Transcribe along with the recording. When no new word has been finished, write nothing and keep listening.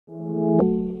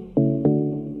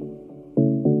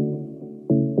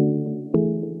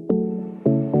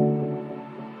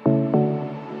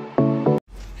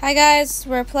Hi guys,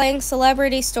 we're playing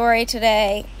Celebrity Story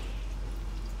today.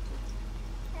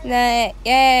 Yay!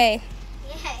 Yay!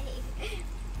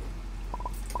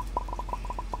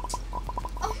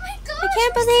 Oh my gosh! I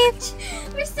can't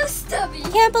believe we're so stubby. I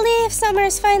can't believe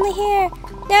summer's finally here.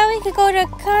 Now we could go to a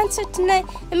concert tonight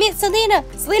and meet Selena.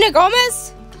 Selena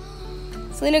Gomez?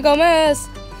 Selena Gomez.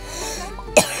 How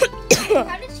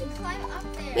did she climb up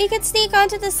there? We could sneak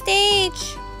onto the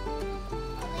stage.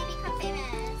 Only become famous.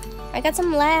 I got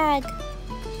some lag.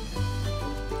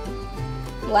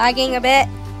 Lagging a bit.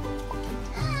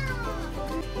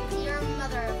 Dear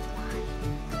mother of mine.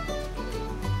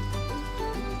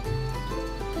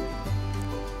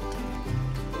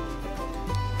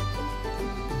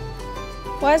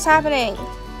 What is happening?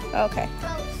 Okay.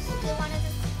 Oh, they wanted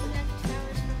us to connect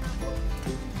flowers from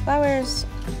Flowers.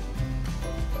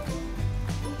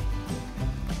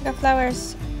 I got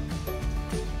flowers.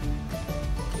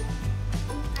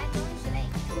 I don't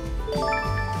like.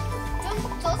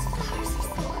 Those flowers are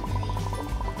so ugly.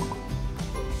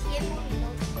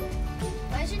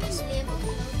 Why is your name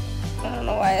Lemo? I don't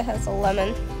know why it has a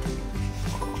lemon.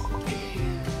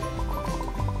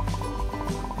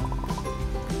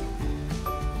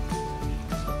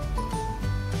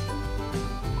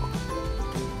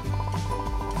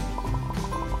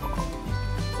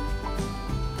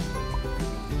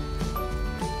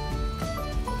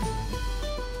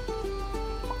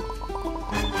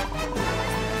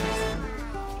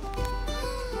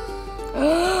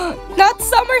 Not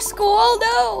summer school,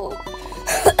 no.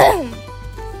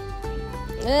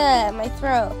 Ugh, my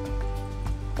throat.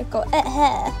 I go,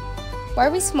 Why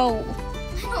are we small?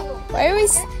 Why are we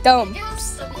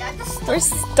stumps? We're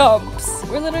stumps.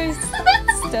 We're literally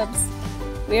stubs.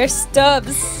 We are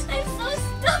stubs. I'm so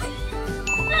stubby.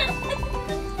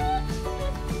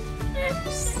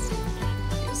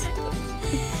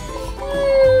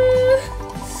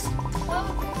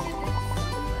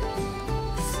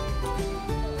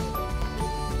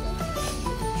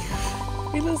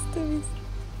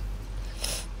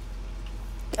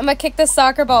 I'm gonna kick this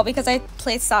soccer ball because I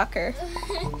play soccer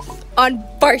on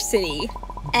varsity.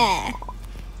 I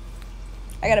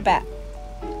got a bat.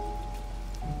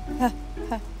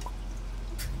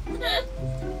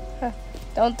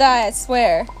 Don't die, I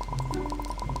swear.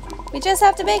 We just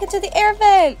have to make it to the air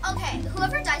vent. Okay,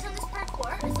 whoever dies on this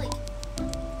parkour is like, I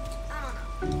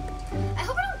don't know. I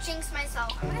hope I don't jinx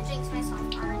myself. I'm gonna jinx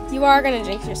myself hard. You are gonna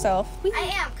jinx yourself. I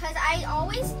am, because I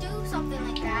always do something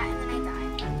like that and then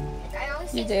I die. Like, I always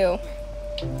say You do.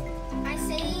 I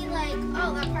say like,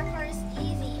 oh, that parkour is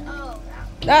easy. Oh,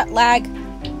 Not lag.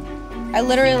 I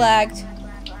literally lagged.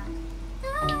 lag.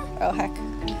 Oh heck.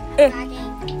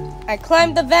 Lagging. I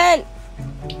climbed the vent.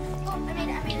 Oh, I made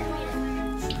it.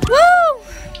 Woo! Oh,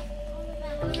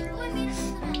 I made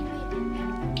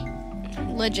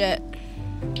it. Legit. Oh,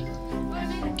 I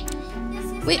made it. Yes.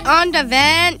 We on the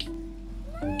vent.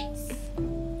 Nice.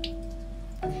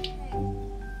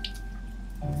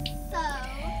 So,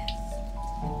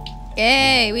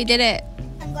 Yay, we did it.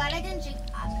 I'm glad I didn't jinx.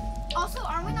 Also,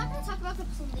 are we not going to talk about the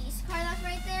police car that's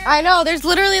right there? I know, there's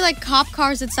literally like cop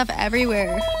cars and stuff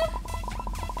everywhere.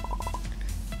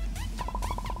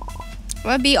 I'm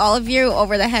gonna beat all of you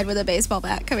over the head with a baseball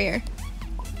bat. Come here.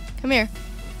 Come here.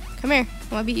 Come here.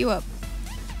 I wanna beat you up.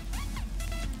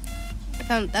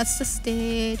 That's the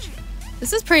stage.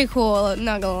 This is pretty cool,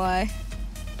 not gonna lie.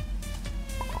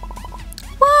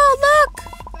 Whoa, look!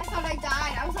 I thought I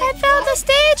died. I was like, I found the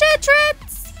stage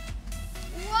entrance!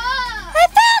 Whoa! I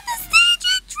found the stage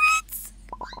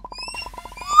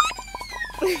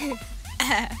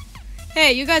entrance!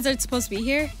 Hey, you guys aren't supposed to be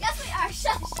here. Yes, we are.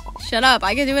 Shush. Shut up,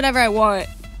 I can do whatever I want.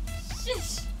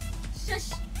 Shush. Shush.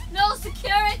 No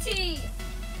security.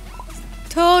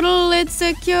 Total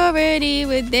insecurity,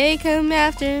 would they come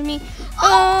after me?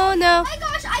 Oh no. Oh my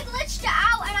gosh, I glitched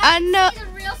out and I I know. can see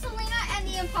the real Selena and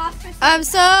the imposter Selena. I'm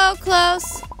so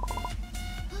close.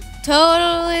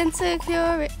 Total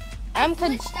insecurity. I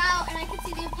glitched out and I can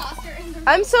see the imposter in the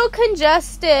I'm so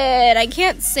congested. I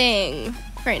can't sing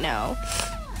right now.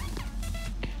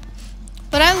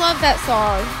 But I love that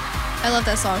song. I love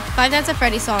that song. Five Nights at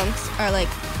Freddy's songs are like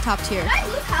top tier. Did I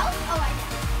lose health? Oh, I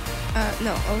did.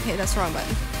 No, okay, that's the wrong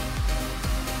button.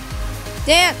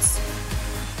 Dance.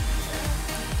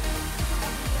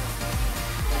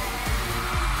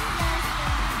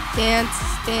 Dance,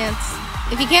 dance.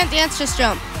 If you can't dance, just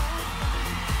jump.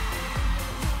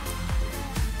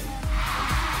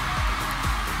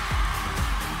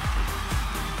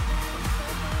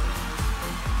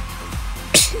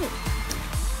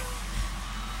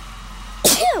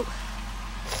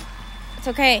 It's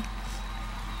okay.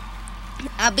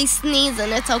 I'll be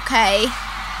sneezing. It's okay.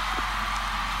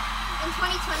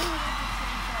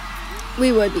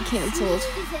 We would be canceled.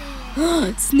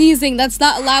 Sneezing, that's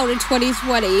not allowed in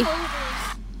 2020.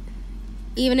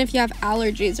 Even if you have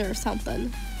allergies or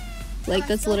something. Like,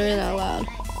 that's literally not allowed.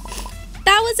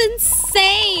 That was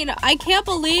insane! I can't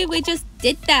believe we just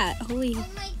did that. Holy. Oh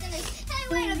my goodness. Hey,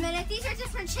 wait a minute. These are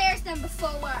different chairs than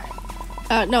before.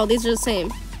 No, these are the same.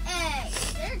 Hey,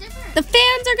 they're different. The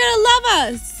fans are gonna love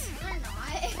us! They're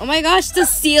not. Oh my gosh, the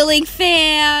ceiling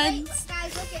fans! Wait,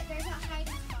 guys, look at, there's a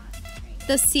hiding spot.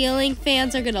 The ceiling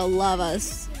fans are gonna love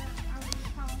us.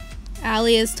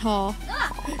 Allie is tall.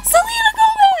 Ah! Selena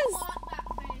Gomez!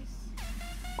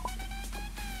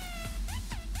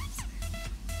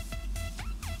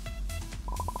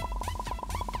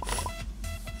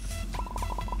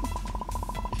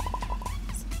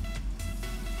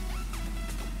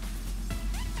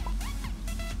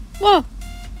 Whoa!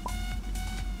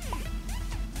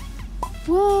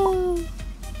 Whoa!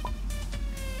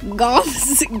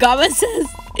 Gomez's.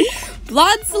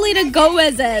 Blonde Selena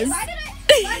Gomez's. Why did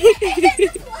I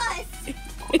hit the plus?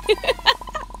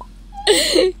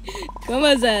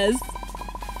 Gomez's.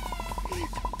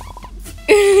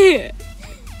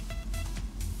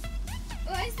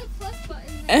 Why is the plus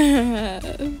button there?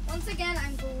 Once again,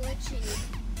 I'm glitching.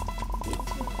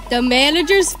 The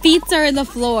manager's feet are in the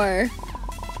floor.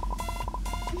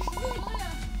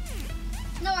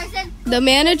 No, I said The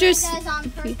manager's. that is on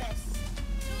purpose.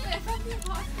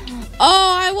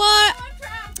 Oh,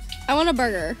 I want a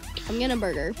burger. I'm getting a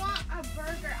burger. I want a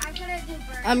burger. I'm gonna do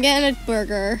burger. I'm getting a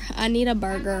burger. I need a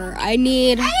burger. I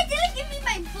need Hey, it didn't give me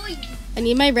my boy.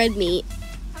 my red meat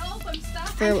Help, I'm stuck.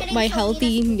 for my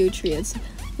healthy nutrients.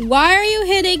 Why are you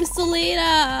hitting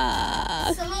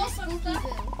Selena?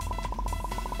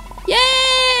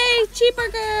 Yay!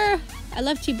 Cheeseburger! I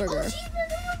love cheeseburger.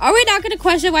 Are we not going to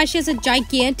question why she has a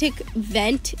gigantic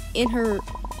vent in her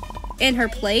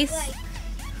place?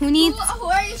 Who needs? Who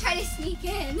are you trying to sneak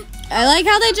in? I like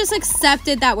how they just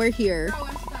accepted that we're here. Oh,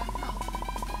 I'm stuck.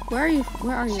 Help. Where are you?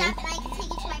 Where are you? Chef, and I can take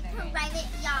you to my private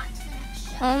yacht to the next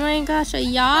show. Oh my gosh, a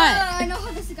yacht. I know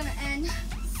how this is gonna end.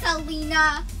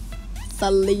 Selena.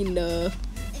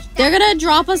 They're gonna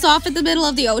drop us off at the middle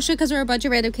of the ocean because we're a bunch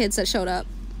of random kids that showed up.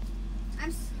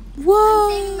 I'm Whoa!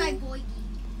 saving my boy.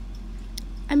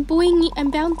 I'm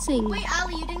bouncing. Wait,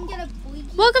 Ali, you didn't get a boy.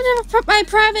 Welcome to my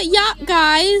private yacht,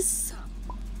 guys.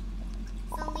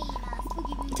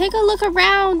 Selena. Take a look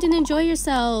around and enjoy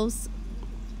yourselves.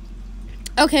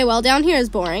 Okay, well, down here is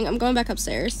boring. I'm going back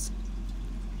upstairs.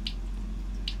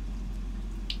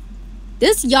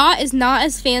 This yacht is not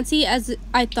as fancy as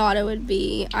I thought it would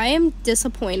be. I am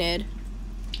disappointed.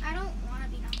 I don't want to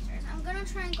be downstairs. I'm gonna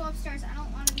try and go upstairs. I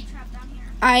don't want to be trapped down here.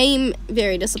 I'm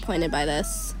very disappointed by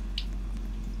this.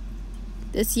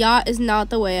 This yacht is not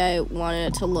the way I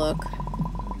wanted it to look.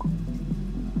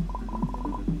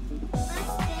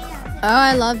 Oh,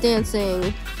 I love dancing. Are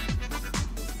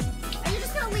you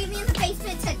just gonna leave me in the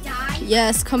basement to die?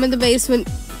 Yes, come in the basement.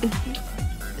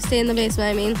 Stay in the basement,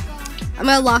 I mean. I'm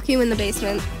gonna lock you in the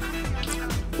basement.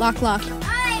 Lock. Alright,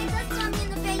 let's come in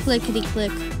the basement. Clickety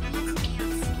click.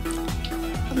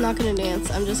 I'm not gonna dance.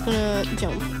 I'm just gonna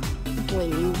jump.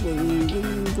 Boing, boing,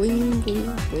 boing,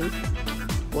 boing, boing,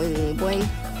 boing, boing.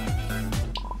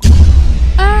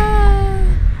 Ah!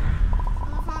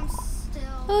 I'm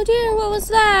still. Oh dear, what was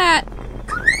that?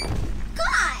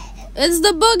 God! It's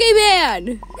the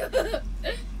boogeyman!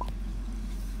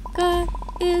 God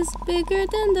is bigger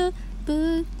than the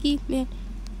boogeyman.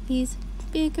 He's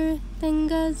bigger than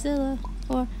Godzilla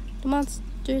or the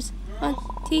monsters on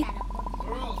TV.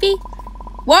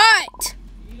 What?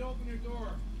 You need to open your door.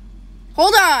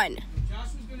 Hold on.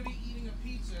 Joshua's going to be eating a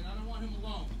pizza, and I don't want him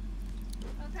alone.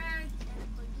 Okay.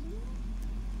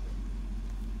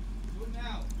 Do it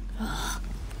now.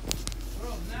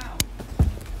 Girl, now.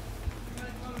 You're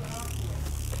going to go to the hospital.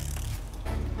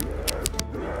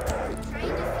 Try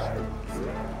and defeat the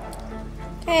monster.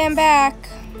 Okay, I'm back.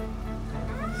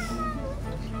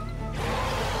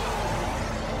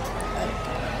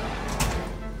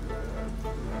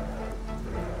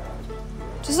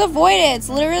 Just avoid it. It's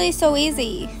literally so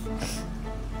easy.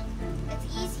 It's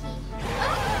easy.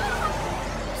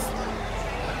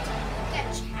 Get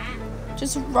chat.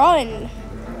 Just run. Yeah,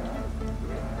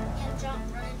 jump,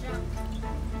 run and jump.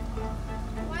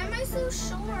 Why am I so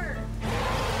short?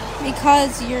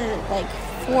 Because you're like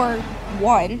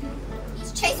 4'1".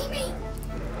 He's chasing me.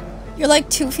 You're like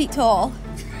 2 feet tall.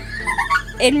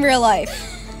 In real life.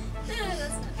 That's not true.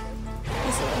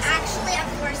 Yes, it is. Actually, I'm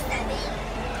 4'7". Thank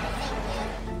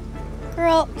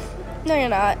Girl, no you're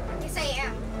not. you. Yes, I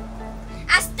am.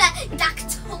 Ask the doctor.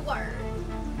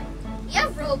 You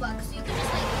have Robux, so you can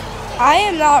just like. I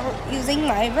am not using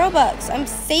my Robux. I'm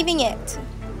saving it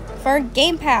for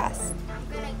Game Pass.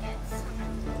 I'm gonna get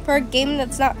some. For a game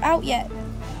that's not out yet.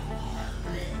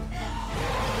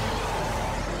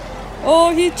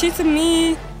 Oh, he's chasing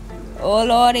me. Oh,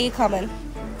 Lord, he coming.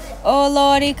 Oh,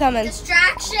 Lord, he coming.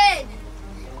 Distraction!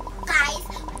 Guys,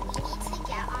 we need to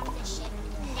get on the ship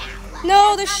now.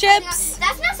 No, the That's not ships. something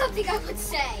that's not something I would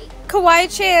say.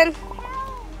 Kawaii-chan.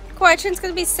 Kawaii-chan's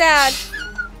gonna be sad.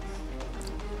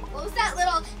 What was that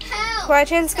little hell?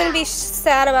 Kawaii-chan's gonna be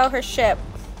sad about her ship.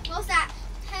 What was that?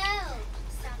 Hell.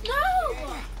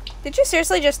 No! Did you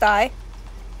seriously just die?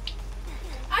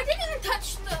 I didn't even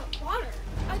touch the water.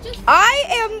 I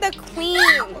am the queen.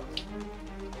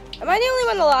 Am I the only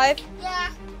one alive?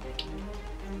 Yeah.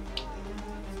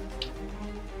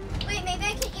 Wait, maybe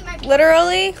I can eat my.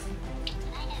 Literally?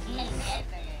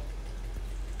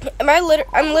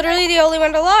 I'm literally the only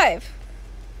one alive.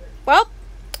 Well,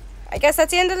 I guess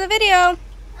that's the end of the video.